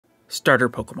Starter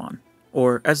Pokemon,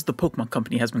 or as the Pokemon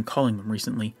Company has been calling them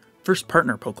recently, First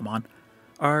Partner Pokemon,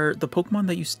 are the Pokemon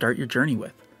that you start your journey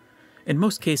with. In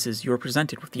most cases, you are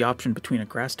presented with the option between a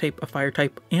Grass type, a Fire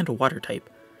type, and a Water type.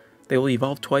 They will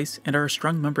evolve twice and are a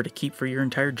strong member to keep for your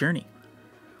entire journey.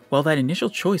 While that initial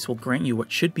choice will grant you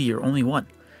what should be your only one,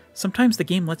 sometimes the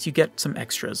game lets you get some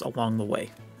extras along the way.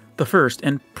 The first,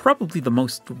 and probably the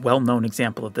most well-known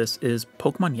example of this, is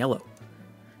Pokemon Yellow.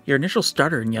 Your initial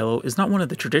starter in Yellow is not one of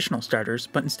the traditional starters,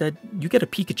 but instead, you get a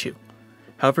Pikachu.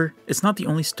 However, it's not the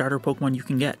only starter Pokemon you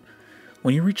can get.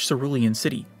 When you reach Cerulean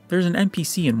City, there's an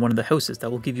NPC in one of the houses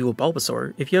that will give you a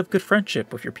Bulbasaur if you have good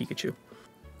friendship with your Pikachu.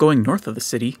 Going north of the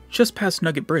city, just past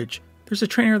Nugget Bridge, there's a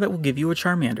trainer that will give you a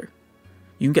Charmander.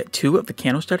 You can get 2 of the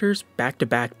Kanto starters back to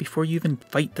back before you even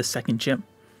fight the second gym.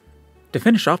 To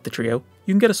finish off the trio,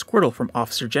 you can get a Squirtle from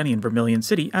Officer Jenny in Vermilion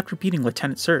City after beating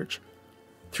Lieutenant Surge.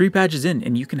 3 badges in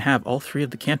and you can have all 3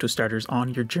 of the Kanto starters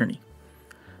on your journey.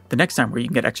 The next time where you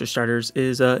can get extra starters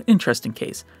is an interesting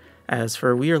case, as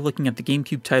for we are looking at the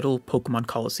GameCube title Pokemon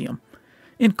Colosseum.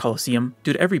 In Colosseum,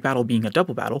 due to every battle being a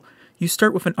double battle, you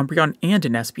start with an Umbreon and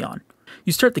an Espeon.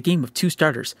 You start the game with 2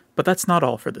 starters, but that's not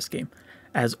all for this game,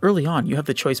 as early on you have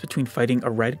the choice between fighting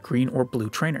a red, green, or blue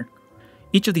trainer.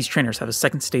 Each of these trainers have a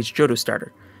second stage Johto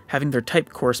starter, having their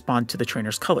type correspond to the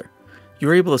trainer's color. You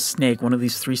are able to snag one of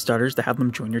these 3 starters to have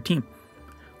them join your team.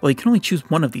 Well, you can only choose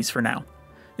one of these for now.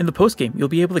 In the postgame, you'll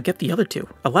be able to get the other 2,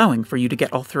 allowing for you to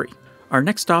get all 3. Our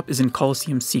next stop is in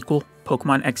Colosseum's sequel,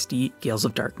 Pokemon XD Gales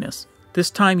of Darkness.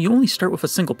 This time, you only start with a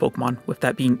single Pokemon, with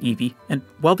that being Eevee, and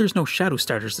while there's no Shadow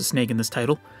starters to snag in this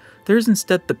title, there is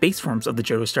instead the base forms of the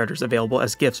Johto starters available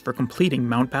as gifts for completing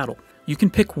Mount Battle. You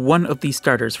can pick one of these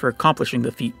starters for accomplishing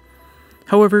the feat.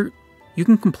 However, you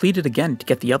can complete it again to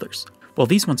get the others. Well,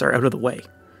 these ones are out of the way.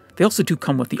 They also do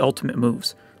come with the ultimate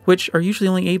moves, which are usually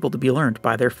only able to be learned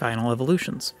by their final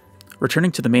evolutions.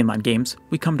 Returning to the mainline games,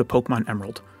 we come to Pokemon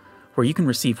Emerald, where you can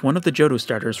receive one of the Johto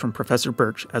starters from Professor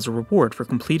Birch as a reward for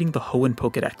completing the Hoenn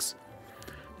Pokédex.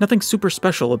 Nothing super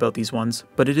special about these ones,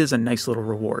 but it is a nice little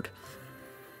reward.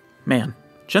 Man,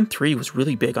 Gen 3 was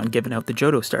really big on giving out the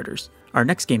Johto starters. Our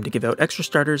next game to give out extra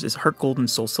starters is Heart Gold and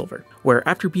Soul Silver, where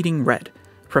after beating Red,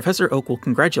 Professor Oak will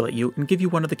congratulate you and give you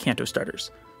one of the Kanto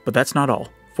starters. But that's not all,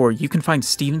 for you can find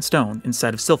Steven Stone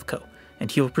inside of Silph Co,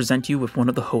 and he will present you with one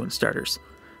of the Hoenn starters.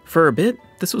 For a bit,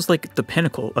 this was like the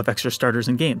pinnacle of extra starters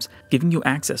in games, giving you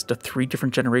access to 3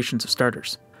 different generations of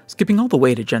starters. Skipping all the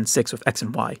way to Gen 6 with X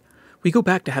and Y, we go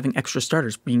back to having extra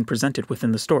starters being presented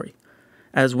within the story.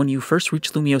 As when you first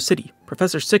reach Lumio City,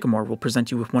 Professor Sycamore will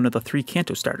present you with one of the 3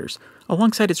 Kanto starters,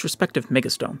 alongside its respective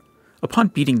Megastone. Upon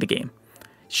beating the game,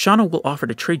 Shauna will offer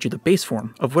to trade you the base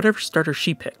form of whatever starter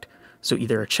she picked, so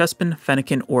either a Chespin,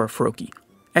 Fennekin, or a Froakie.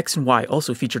 X and Y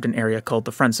also featured an area called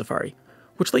the Friend Safari,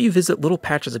 which let you visit little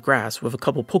patches of grass with a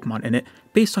couple Pokemon in it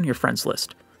based on your friends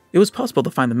list. It was possible to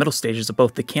find the middle stages of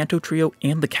both the Kanto Trio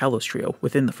and the Kalos Trio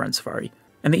within the Friend Safari,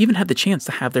 and they even had the chance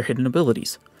to have their hidden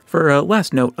abilities. For a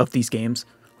last note of these games,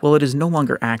 while it is no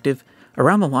longer active,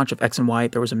 around the launch of X and Y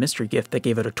there was a mystery gift that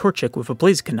gave out a Torchic with a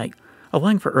Blaziken,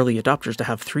 allowing for early adopters to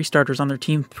have 3 starters on their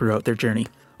team throughout their journey.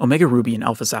 Omega Ruby and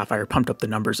Alpha Sapphire pumped up the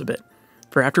numbers a bit,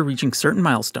 for after reaching certain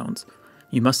milestones,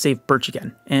 you must save Birch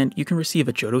again, and you can receive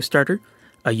a Johto starter,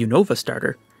 a Unova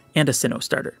starter, and a Sinnoh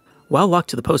starter. While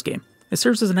locked to the postgame, it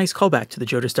serves as a nice callback to the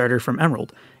Johto starter from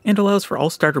Emerald, and allows for all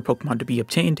starter Pokemon to be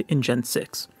obtained in Gen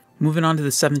 6. Moving on to the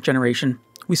 7th generation,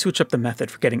 we switch up the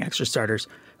method for getting extra starters,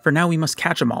 for now we must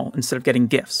catch them all instead of getting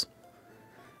gifts.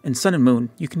 In Sun and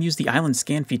Moon, you can use the Island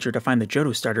Scan feature to find the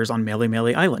Johto starters on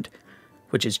Melee Island,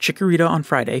 which is Chikorita on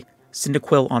Friday,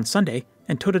 Cyndaquil on Sunday,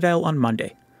 and Totodile on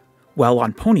Monday. While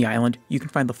on Pony Island, you can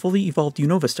find the fully evolved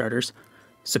Unova starters,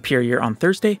 Superior on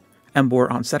Thursday,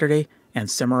 Emboar on Saturday, and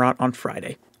Samurott on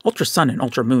Friday. Ultra Sun and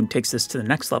Ultra Moon takes this to the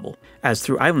next level, as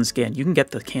through Island Scan you can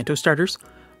get the Kanto starters,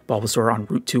 Bulbasaur on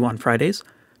Route 2 on Fridays,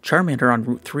 Charmander on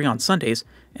Route 3 on Sundays,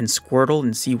 and Squirtle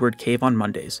in Seaward Cave on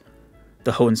Mondays.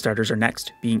 The Hoenn starters are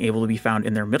next, being able to be found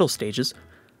in their middle stages,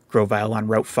 Grovyle on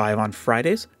Route 5 on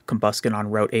Fridays, Combusken on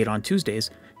Route 8 on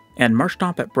Tuesdays, and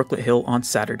Marshtomp at Brooklet Hill on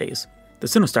Saturdays. The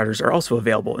Sinnoh starters are also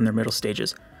available in their middle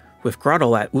stages, with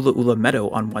Grotle at Ula Ula Meadow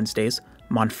on Wednesdays,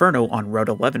 Monferno on Route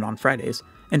 11 on Fridays,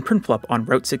 and Prinplup on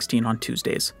Route 16 on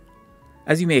Tuesdays.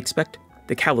 As you may expect,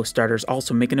 the Kalos starters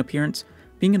also make an appearance,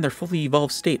 being in their fully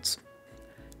evolved states.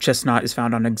 Chestnut is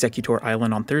found on Executor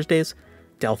Island on Thursdays,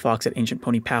 Delphox at Ancient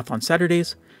Pony Path on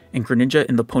Saturdays, and Greninja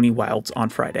in the Pony Wilds on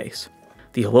Fridays.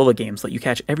 The Alola games let you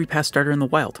catch every past starter in the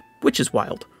wild, which is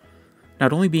wild.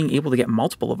 Not only being able to get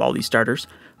multiple of all these starters,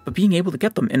 but being able to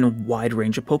get them in a wide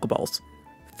range of Pokeballs.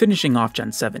 Finishing off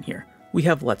Gen 7 here, we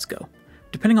have Let's Go,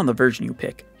 Depending on the version you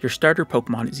pick, your starter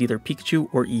Pokemon is either Pikachu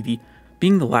or Eevee,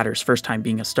 being the latter's first time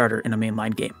being a starter in a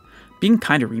mainline game. Being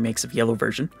kinda remakes of Yellow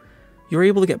version, you were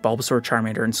able to get Bulbasaur,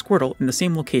 Charmander, and Squirtle in the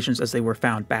same locations as they were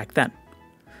found back then.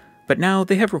 But now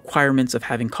they have requirements of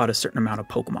having caught a certain amount of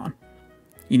Pokemon.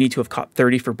 You need to have caught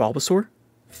 30 for Bulbasaur,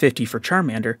 50 for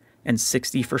Charmander, and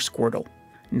 60 for Squirtle.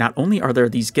 Not only are there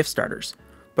these gift starters,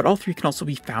 but all three can also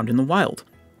be found in the wild.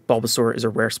 Bulbasaur is a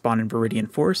rare spawn in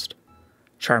Viridian Forest,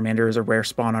 Charmander is a rare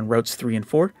spawn on Routes 3 and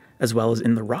 4, as well as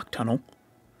in the Rock Tunnel,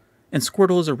 and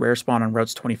Squirtle is a rare spawn on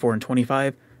Routes 24 and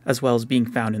 25, as well as being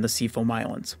found in the Seafoam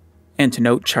Islands. And to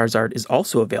note, Charizard is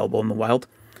also available in the wild,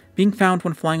 being found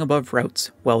when flying above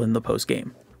routes well in the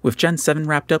post-game. With Gen 7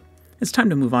 wrapped up, it's time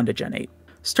to move on to Gen 8.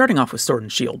 Starting off with Sword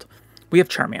and Shield, we have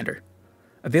Charmander,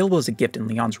 available as a gift in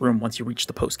Leon's room once you reach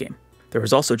the post-game. There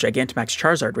was also Gigantamax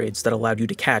Charizard raids that allowed you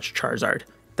to catch Charizard.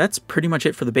 That's pretty much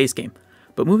it for the base game,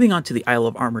 but moving on to the Isle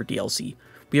of Armor DLC,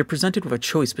 we are presented with a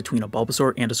choice between a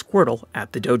Bulbasaur and a Squirtle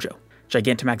at the dojo.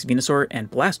 Gigantamax Venusaur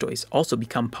and Blastoise also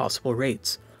become possible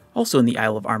raids. Also in the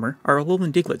Isle of Armor are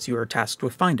Alolan Diglets you are tasked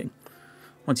with finding.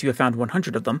 Once you have found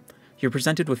 100 of them, you're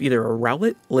presented with either a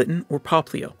Rowlet, Litten, or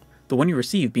Poplio, the one you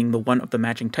receive being the one of the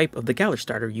matching type of the Galar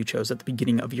starter you chose at the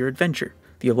beginning of your adventure.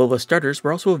 The Alola starters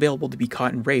were also available to be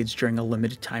caught in raids during a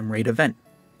limited time raid event,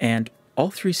 and all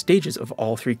three stages of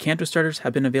all three Kanto starters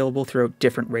have been available throughout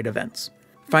different raid events.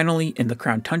 Finally, in the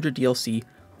Crown Tundra DLC,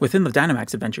 within the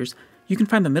Dynamax adventures, you can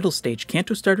find the middle stage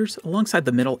Kanto starters alongside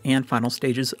the middle and final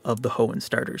stages of the Hoenn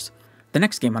starters. The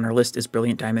next game on our list is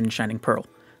Brilliant Diamond and Shining Pearl.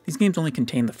 These games only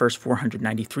contain the first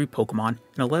 493 Pokemon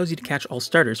and allows you to catch all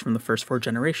starters from the first 4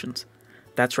 generations.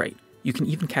 That's right, you can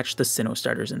even catch the Sinnoh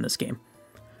starters in this game.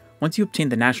 Once you obtain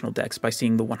the National Dex by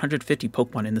seeing the 150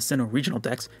 Pokemon in the Sinnoh Regional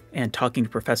Dex and talking to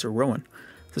Professor Rowan,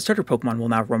 the starter Pokemon will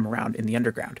now roam around in the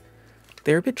underground.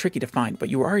 They are a bit tricky to find, but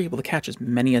you are able to catch as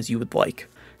many as you would like.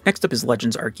 Next up is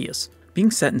Legends Arceus.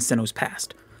 Being set in Sinnoh's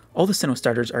past, all the Sinnoh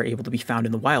starters are able to be found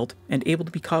in the wild and able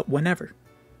to be caught whenever.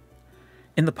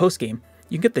 In the post-game,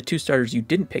 you can get the 2 starters you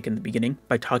didn't pick in the beginning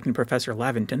by talking to Professor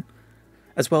Lavington,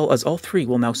 as well as all 3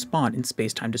 will now spawn in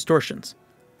space-time distortions.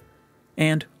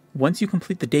 And once you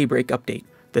complete the Daybreak update,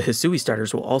 the Hisui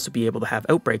starters will also be able to have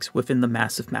outbreaks within the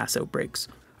Massive Mass outbreaks.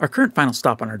 Our current final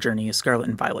stop on our journey is Scarlet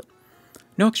and Violet.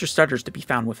 No extra starters to be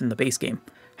found within the base game.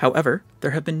 However,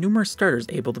 there have been numerous starters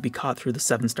able to be caught through the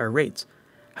 7-star raids.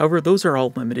 However, those are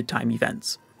all limited time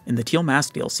events. In the Teal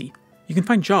Mask DLC, you can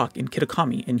find Jock in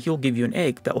Kitakami and he'll give you an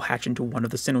egg that will hatch into one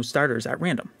of the Sinnoh starters at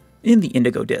random. In the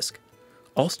Indigo Disc,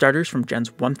 all starters from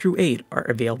Gens 1 through 8 are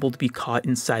available to be caught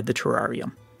inside the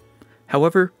terrarium.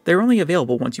 However, they're only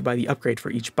available once you buy the upgrade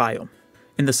for each biome.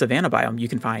 In the Savannah biome, you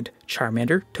can find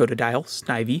Charmander, Totodile,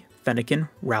 Snivy, Fennekin,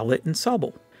 Rowlet, and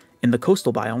Sobble. In the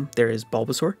Coastal biome, there is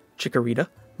Bulbasaur, Chikorita,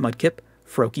 Mudkip,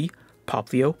 Froakie,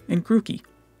 Poplio, and Grookey.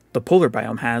 The Polar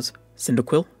biome has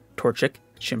Cyndaquil, Torchic,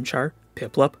 Chimchar,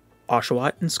 Piplup,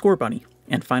 Oshawott, and Scorbunny.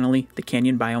 And finally, the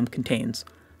Canyon biome contains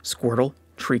Squirtle,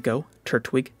 Treecko,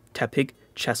 Turtwig, Tepig,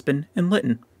 Chespin, and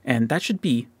Litten. And that should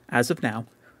be, as of now,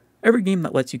 every game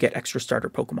that lets you get extra starter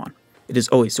Pokemon. It is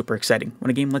always super exciting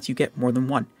when a game lets you get more than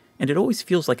one, and it always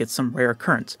feels like it's some rare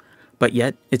occurrence, but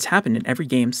yet it's happened in every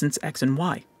game since X and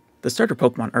Y. The starter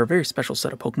Pokemon are a very special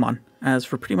set of Pokemon, as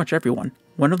for pretty much everyone,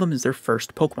 one of them is their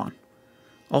first Pokemon.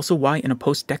 Also why in a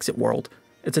post-Dexit world,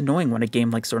 it's annoying when a game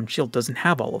like Sword and Shield doesn't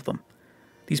have all of them.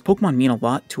 These Pokemon mean a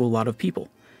lot to a lot of people,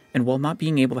 and while not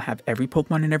being able to have every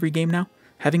Pokemon in every game now,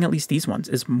 having at least these ones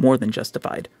is more than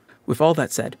justified. With all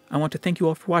that said, I want to thank you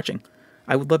all for watching.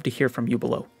 I would love to hear from you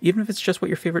below, even if it's just what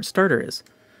your favorite starter is.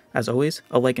 As always,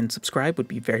 a like and subscribe would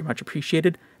be very much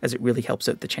appreciated, as it really helps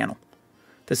out the channel.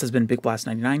 This has been Big Blast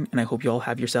 99, and I hope you all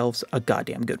have yourselves a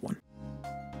goddamn good one.